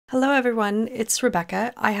Hello everyone, it's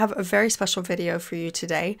Rebecca. I have a very special video for you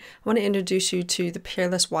today. I want to introduce you to the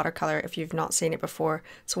Peerless Watercolor if you've not seen it before.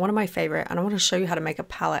 It's one of my favorite and I want to show you how to make a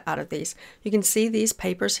palette out of these. You can see these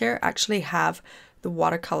papers here actually have the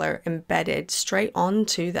watercolor embedded straight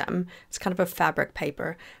onto them. It's kind of a fabric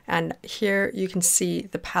paper, and here you can see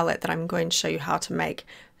the palette that I'm going to show you how to make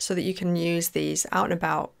so that you can use these out and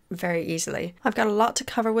about very easily. I've got a lot to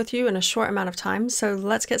cover with you in a short amount of time, so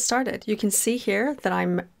let's get started. You can see here that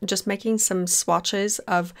I'm just making some swatches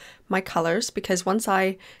of my colors because once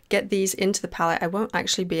I get these into the palette I won't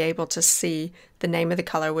actually be able to see the name of the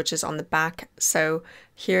color, which is on the back. So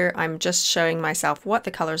here I'm just showing myself what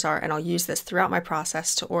the colors are, and I'll use this throughout my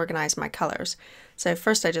process to organize my colors. So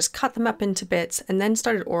first I just cut them up into bits and then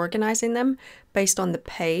started organizing them based on the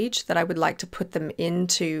page that I would like to put them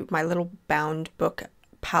into my little bound book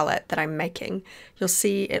palette that I'm making. You'll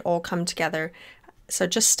see it all come together, so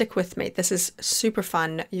just stick with me. This is super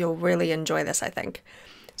fun. You'll really enjoy this, I think.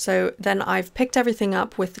 So then I've picked everything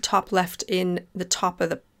up with the top left in the top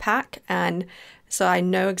of the pack, and so I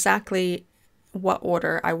know exactly what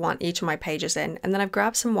order I want each of my pages in. And then I've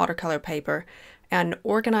grabbed some watercolor paper and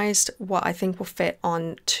organized what I think will fit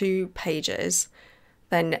on 2 pages,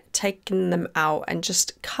 then taken them out and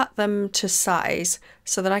just cut them to size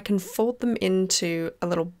so that I can fold them into a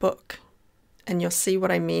little book. And you'll see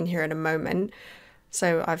what I mean here in a moment.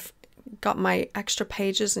 So I've got my extra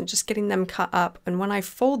pages and just getting them cut up, and when I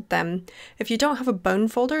fold them, if you don't have a bone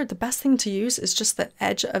folder, the best thing to use is just the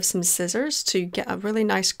edge of some scissors to get a really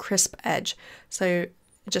nice crisp edge. So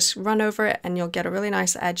just run over it and you'll get a really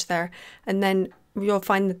nice edge there, and then you'll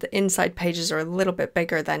find that the inside pages are a little bit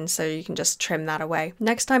bigger then, so you can just trim that away.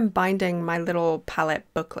 Next, I'm binding my little palette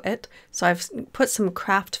booklet. So I've put some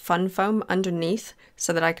craft fun foam underneath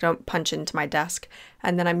so that I don't punch into my desk,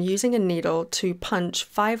 and then I'm using a needle to punch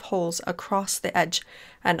 5 holes across the edge,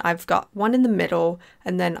 and I've got one in the middle,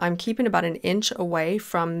 and then I'm keeping about an inch away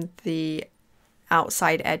from the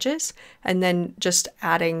outside edges, and then just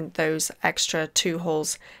adding those extra 2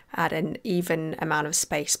 holes at an even amount of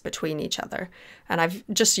space between each other. And I've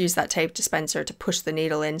just used that tape dispenser to push the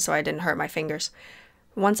needle in so I didn't hurt my fingers.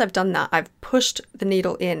 Once I've done that, I've pushed the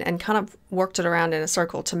needle in and kind of worked it around in a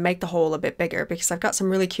circle to make the hole a bit bigger, because I've got some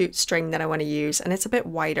really cute string that I want to use and it's a bit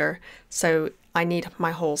wider, so I need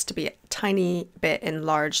my holes to be a tiny bit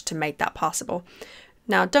enlarged to make that possible.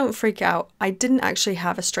 Now, don't freak out. I didn't actually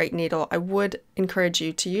have a straight needle. I would encourage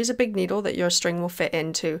you to use a big needle that your string will fit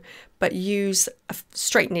into, but use a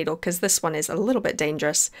straight needle because this one is a little bit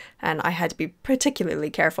dangerous and I had to be particularly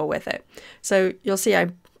careful with it. So you'll see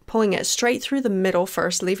I'm pulling it straight through the middle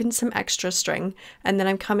first, leaving some extra string, and then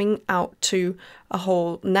I'm coming out to a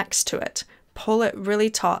hole next to it. Pull it really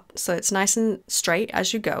taut so it's nice and straight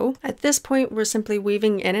as you go. At this point, we're simply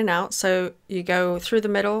weaving in and out, so you go through the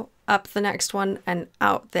middle, up the next one, and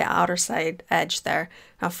out the outer side edge there.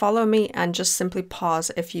 Now follow me and just simply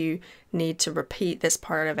pause if you need to repeat this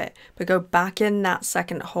part of it, but go back in that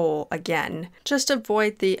second hole again. Just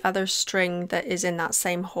avoid the other string that is in that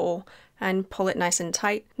same hole and pull it nice and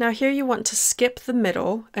tight. Now here you want to skip the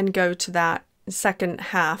middle and go to that second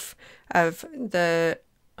half of the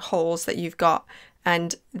holes that you've got,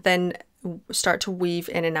 and then start to weave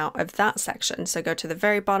in and out of that section. So go to the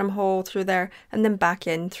very bottom hole through there and then back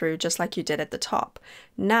in through just like you did at the top.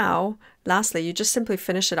 Now, lastly, you just simply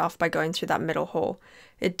finish it off by going through that middle hole.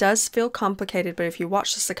 It does feel complicated, but if you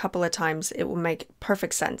watch this a couple of times, it will make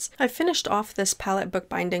perfect sense. I finished off this palette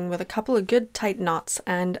bookbinding with a couple of good tight knots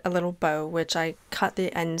and a little bow, which I cut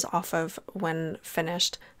the ends off of when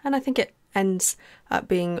finished, and I think it ends up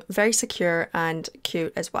being very secure and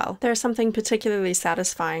cute as well. There's something particularly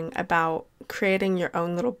satisfying about creating your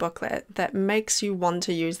own little booklet that makes you want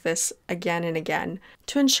to use this again and again.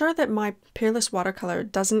 To ensure that my Peerless Watercolor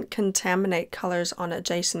doesn't contaminate colors on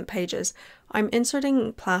adjacent pages, I'm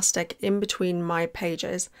inserting plastic in between my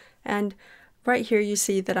pages, and right here you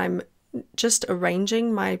see that I'm just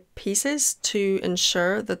arranging my pieces to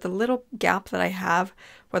ensure that the little gap that I have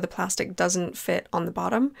where the plastic doesn't fit on the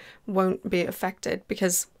bottom won't be affected,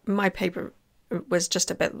 because my paper was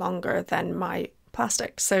just a bit longer than my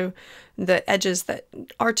plastic. So the edges that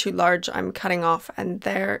are too large I'm cutting off, and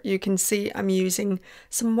there you can see I'm using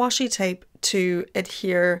some washi tape to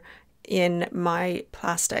adhere in my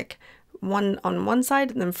plastic. One on one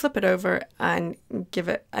side and then flip it over and give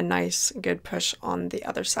it a nice good push on the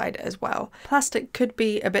other side as well. Plastic could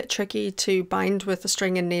be a bit tricky to bind with a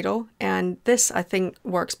string and needle, and this I think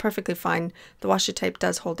works perfectly fine. The washi tape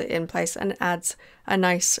does hold it in place and adds a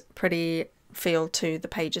nice pretty feel to the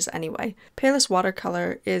pages anyway. Peerless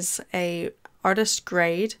Watercolor is a artist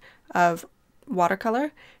grade of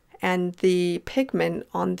watercolor, And the pigment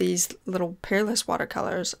on these little Peerless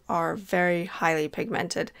watercolors are very highly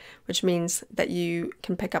pigmented, which means that you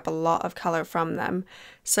can pick up a lot of color from them.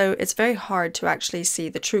 So it's very hard to actually see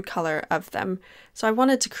the true color of them. So I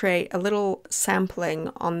wanted to create a little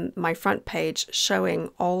sampling on my front page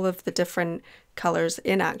showing all of the different colors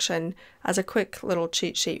in action as a quick little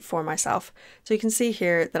cheat sheet for myself. So you can see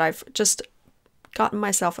here that I've just gotten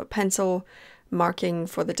myself a pencil marking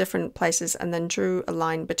for the different places and then drew a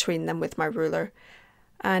line between them with my ruler,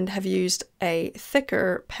 and have used a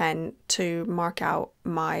thicker pen to mark out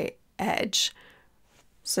my edge.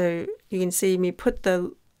 So you can see me put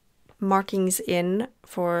the markings in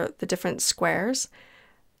for the different squares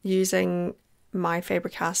using my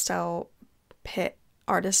Faber-Castell Pitt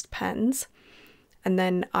artist pens, and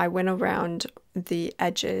then I went around the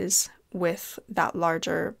edges with that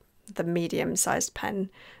larger, the medium-sized pen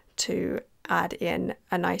to add in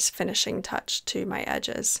a nice finishing touch to my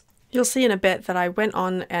edges. You'll see in a bit that I went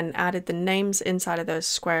on and added the names inside of those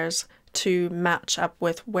squares to match up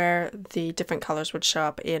with where the different colors would show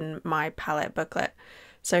up in my palette booklet.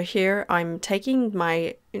 So here I'm taking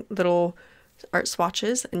my little art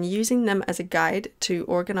swatches and using them as a guide to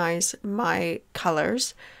organize my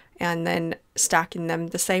colors, and then stacking them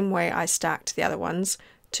the same way I stacked the other ones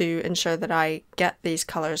to ensure that I get these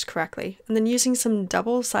colors correctly. And then using some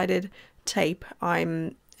double-sided tape,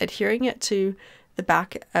 I'm adhering it to the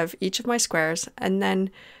back of each of my squares and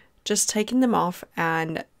then just taking them off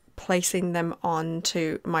and placing them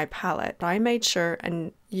onto my palette. I made sure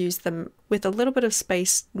and used them with a little bit of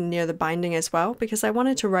space near the binding as well, because I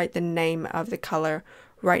wanted to write the name of the color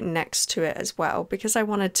right next to it as well, because I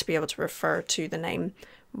wanted to be able to refer to the name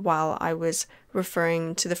while I was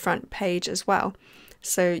referring to the front page as well.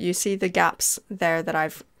 So you see the gaps there that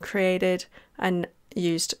I've created, and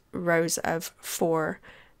used rows of 4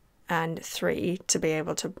 and 3 to be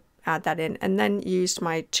able to add that in, and then used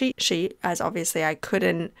my cheat sheet, as obviously I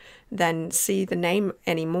couldn't then see the name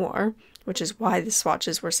anymore, which is why the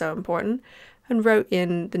swatches were so important, and wrote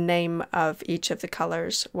in the name of each of the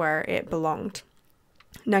colors where it belonged.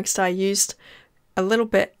 Next, I used a little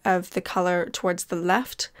bit of the color towards the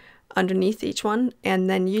left underneath each one, and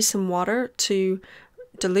then used some water to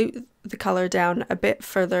dilute the color down a bit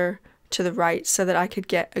further to the right so that I could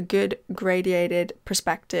get a good gradiated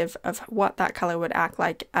perspective of what that color would act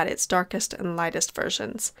like at its darkest and lightest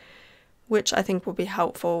versions, which I think will be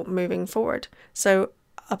helpful moving forward. So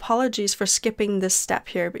apologies for skipping this step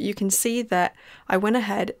here, but you can see that I went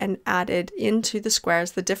ahead and added into the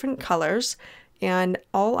squares the different colors, and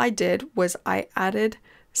all I did was I added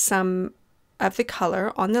some of the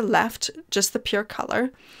color on the left, just the pure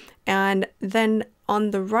color, and then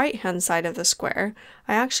on the right hand side of the square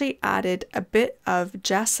I actually added a bit of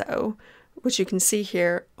gesso, which you can see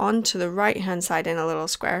here, onto the right hand side in a little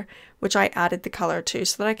square, which I added the color to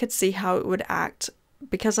so that I could see how it would act,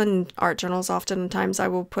 because in art journals oftentimes I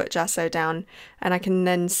will put gesso down and I can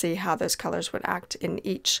then see how those colors would act in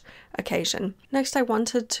each occasion. Next, I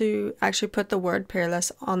wanted to actually put the word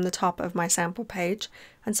Peerless on the top of my sample page,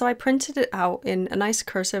 and so I printed it out in a nice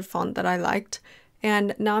cursive font that I liked.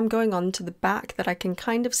 And now I'm going on to the back that I can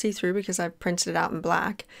kind of see through because I've printed it out in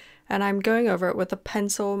black, and I'm going over it with a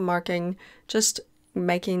pencil marking, just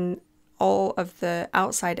making all of the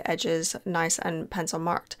outside edges nice and pencil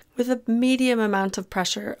marked. With a medium amount of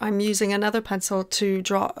pressure, I'm using another pencil to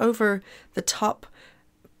draw over the top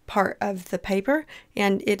part of the paper,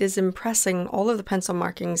 and it is impressing all of the pencil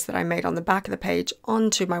markings that I made on the back of the page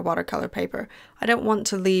onto my watercolor paper. I don't want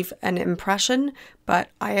to leave an impression,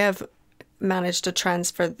 but I have managed to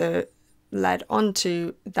transfer the lead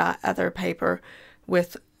onto that other paper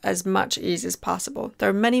with as much ease as possible. There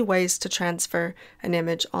are many ways to transfer an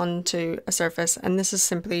image onto a surface, and this is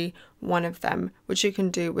simply one of them, which you can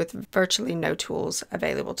do with virtually no tools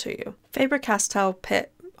available to you. Faber-Castell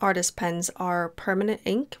Pitt artist pens are permanent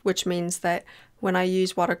ink, which means that when I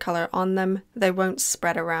use watercolor on them, they won't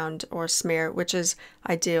spread around or smear, which is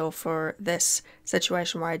ideal for this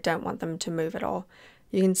situation where I don't want them to move at all.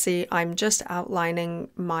 You can see I'm just outlining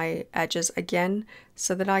my edges again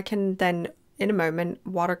so that I can then, in a moment,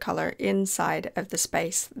 watercolor inside of the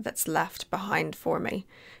space that's left behind for me.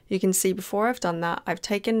 You can see before I've done that, I've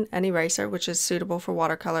taken an eraser, which is suitable for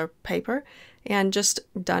watercolor paper, and just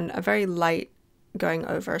done a very light going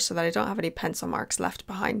over so that I don't have any pencil marks left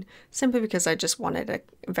behind, simply because I just wanted a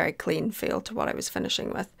very clean feel to what I was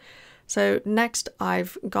finishing with. So next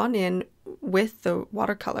I've gone in with the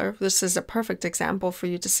watercolor. This is a perfect example for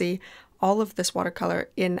you to see all of this watercolor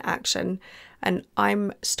in action. And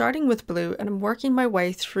I'm starting with blue and I'm working my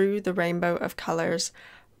way through the rainbow of colors,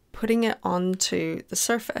 putting it onto the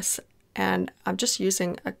surface. And I'm just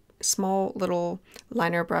using small little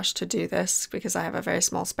liner brush to do this because I have a very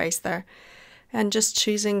small space there, and just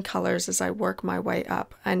choosing colors as I work my way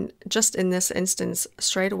up. And just in this instance,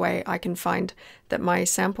 straight away, I can find that my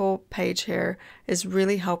sample page here is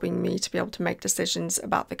really helping me to be able to make decisions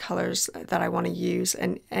about the colors that I want to use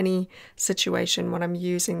in any situation when I'm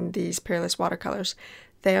using these Peerless watercolors.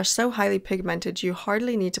 They are so highly pigmented, you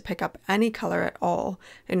hardly need to pick up any color at all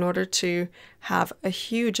in order to have a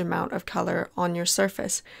huge amount of color on your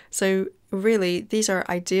surface. So really, these are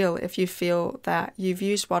ideal if you feel that you've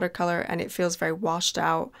used watercolor and it feels very washed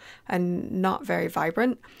out and not very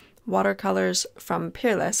vibrant. Watercolors from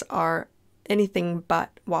Peerless are anything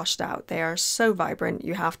but washed out. They are so vibrant,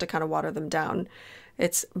 you have to kind of water them down.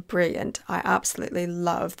 It's brilliant. I absolutely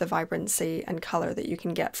love the vibrancy and color that you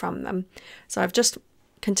can get from them. So I've just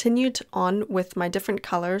continued on with my different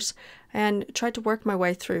colors and tried to work my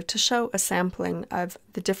way through to show a sampling of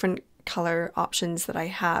the different color options that I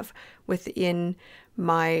have within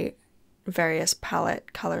my various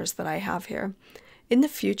palette colors that I have here. In the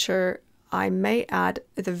future, I may add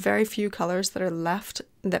the very few colors that are left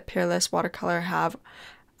that Peerless Watercolor have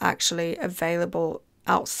actually available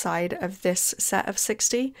outside of this set of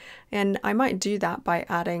 60, and I might do that by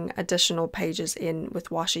adding additional pages in with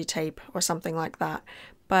washi tape or something like that.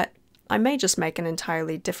 But I may just make an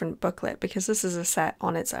entirely different booklet because this is a set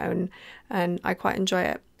on its own and I quite enjoy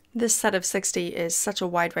it. This set of 60 is such a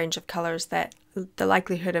wide range of colors that the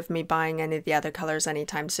likelihood of me buying any of the other colors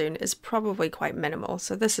anytime soon is probably quite minimal,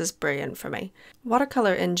 so this is brilliant for me.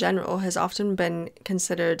 Watercolor in general has often been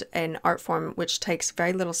considered an art form which takes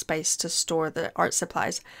very little space to store the art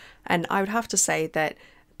supplies, and I would have to say that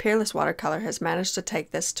Peerless Watercolor has managed to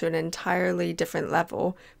take this to an entirely different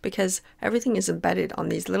level because everything is embedded on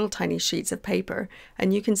these little tiny sheets of paper,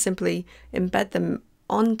 and you can simply embed them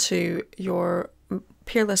onto your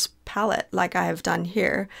Peerless palette like I have done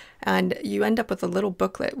here, and you end up with a little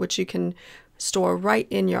booklet which you can store right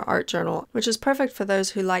in your art journal, which is perfect for those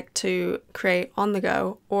who like to create on the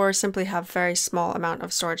go or simply have very small amount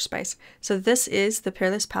of storage space. So this is the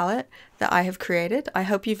Peerless palette that I have created. I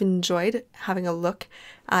hope you've enjoyed having a look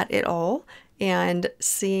at it all and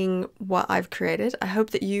seeing what I've created. I hope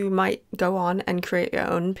that you might go on and create your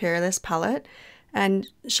own Peerless palette and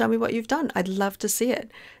show me what you've done. I'd love to see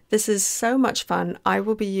it. This is so much fun. I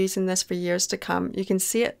will be using this for years to come. You can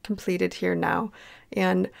see it completed here now,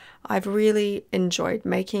 and I've really enjoyed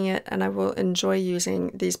making it, and I will enjoy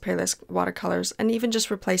using these Peerless watercolors and even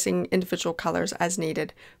just replacing individual colors as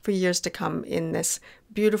needed for years to come in this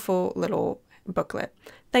beautiful little booklet.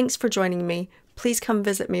 Thanks for joining me. Please come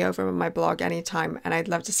visit me over on my blog anytime, and I'd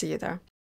love to see you there.